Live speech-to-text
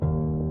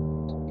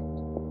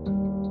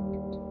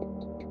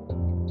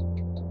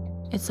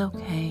It's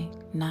okay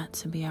not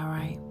to be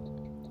alright.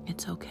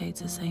 It's okay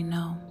to say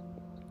no.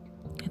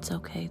 It's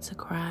okay to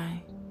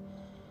cry.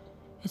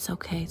 It's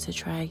okay to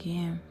try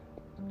again.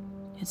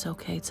 It's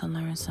okay to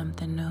learn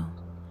something new.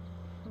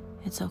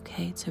 It's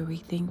okay to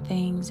rethink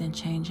things and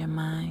change your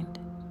mind.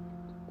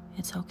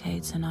 It's okay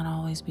to not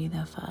always be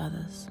there for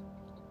others.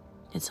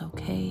 It's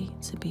okay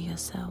to be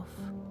yourself.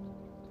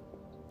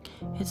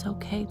 It's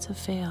okay to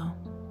fail.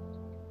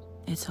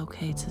 It's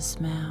okay to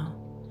smile.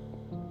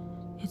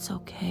 It's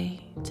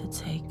okay to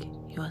take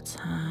your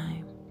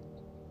time.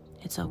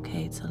 It's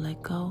okay to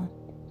let go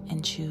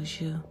and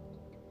choose you.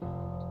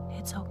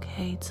 It's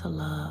okay to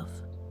love.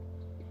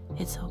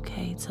 It's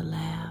okay to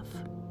laugh.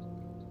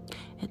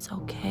 It's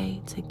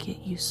okay to get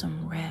you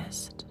some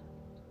rest.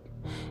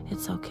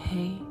 It's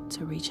okay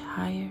to reach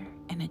higher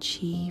and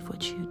achieve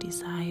what you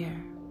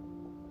desire.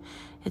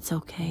 It's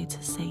okay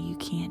to say you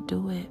can't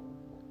do it.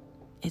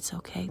 It's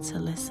okay to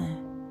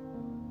listen.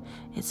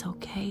 It's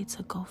okay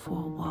to go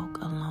for a walk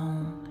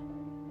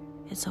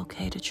alone. It's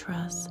okay to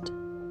trust.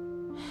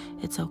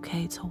 It's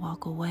okay to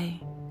walk away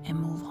and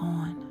move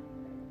on.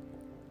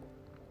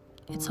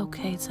 It's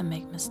okay to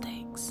make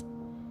mistakes.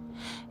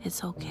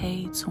 It's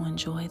okay to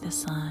enjoy the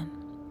sun.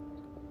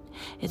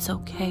 It's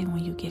okay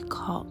when you get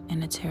caught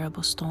in a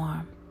terrible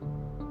storm.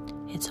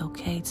 It's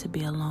okay to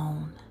be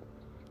alone.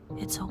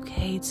 It's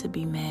okay to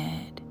be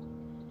mad.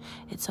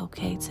 It's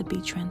okay to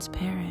be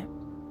transparent.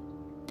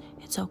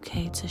 It's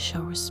okay to show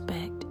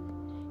respect,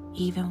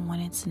 even when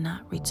it's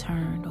not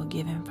returned or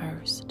given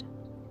first.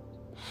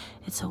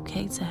 It's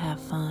okay to have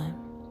fun.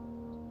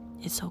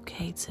 It's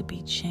okay to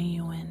be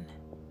genuine.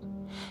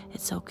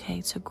 It's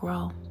okay to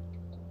grow.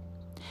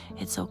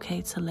 It's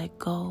okay to let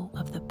go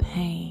of the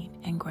pain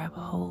and grab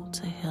hold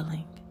to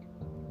healing.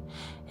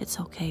 It's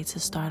okay to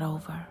start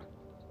over.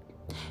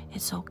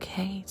 It's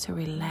okay to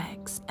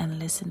relax and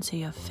listen to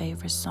your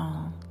favorite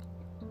song.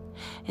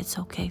 It's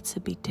okay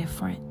to be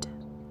different.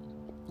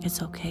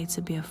 It's okay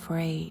to be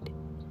afraid.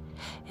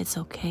 It's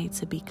okay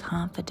to be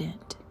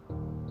confident.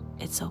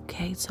 It's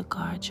okay to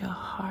guard your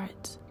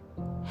heart.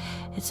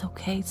 It's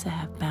okay to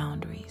have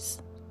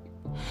boundaries.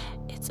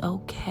 It's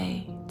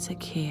okay to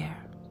care.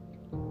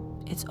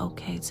 It's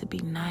okay to be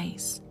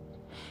nice,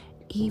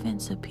 even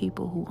to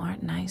people who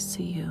aren't nice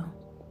to you.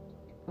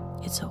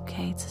 It's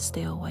okay to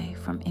stay away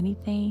from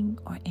anything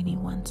or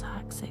anyone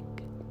toxic.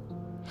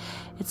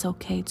 It's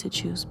okay to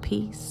choose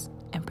peace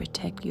and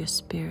protect your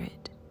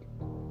spirit.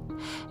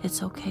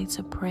 It's okay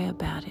to pray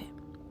about it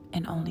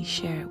and only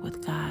share it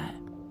with God.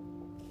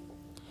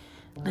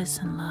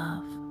 Listen,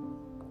 love,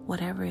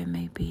 whatever it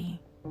may be,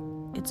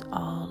 it's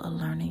all a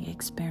learning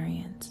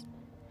experience.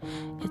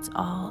 It's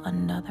all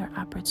another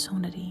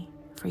opportunity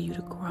for you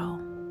to grow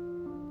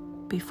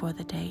before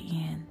the day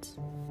ends.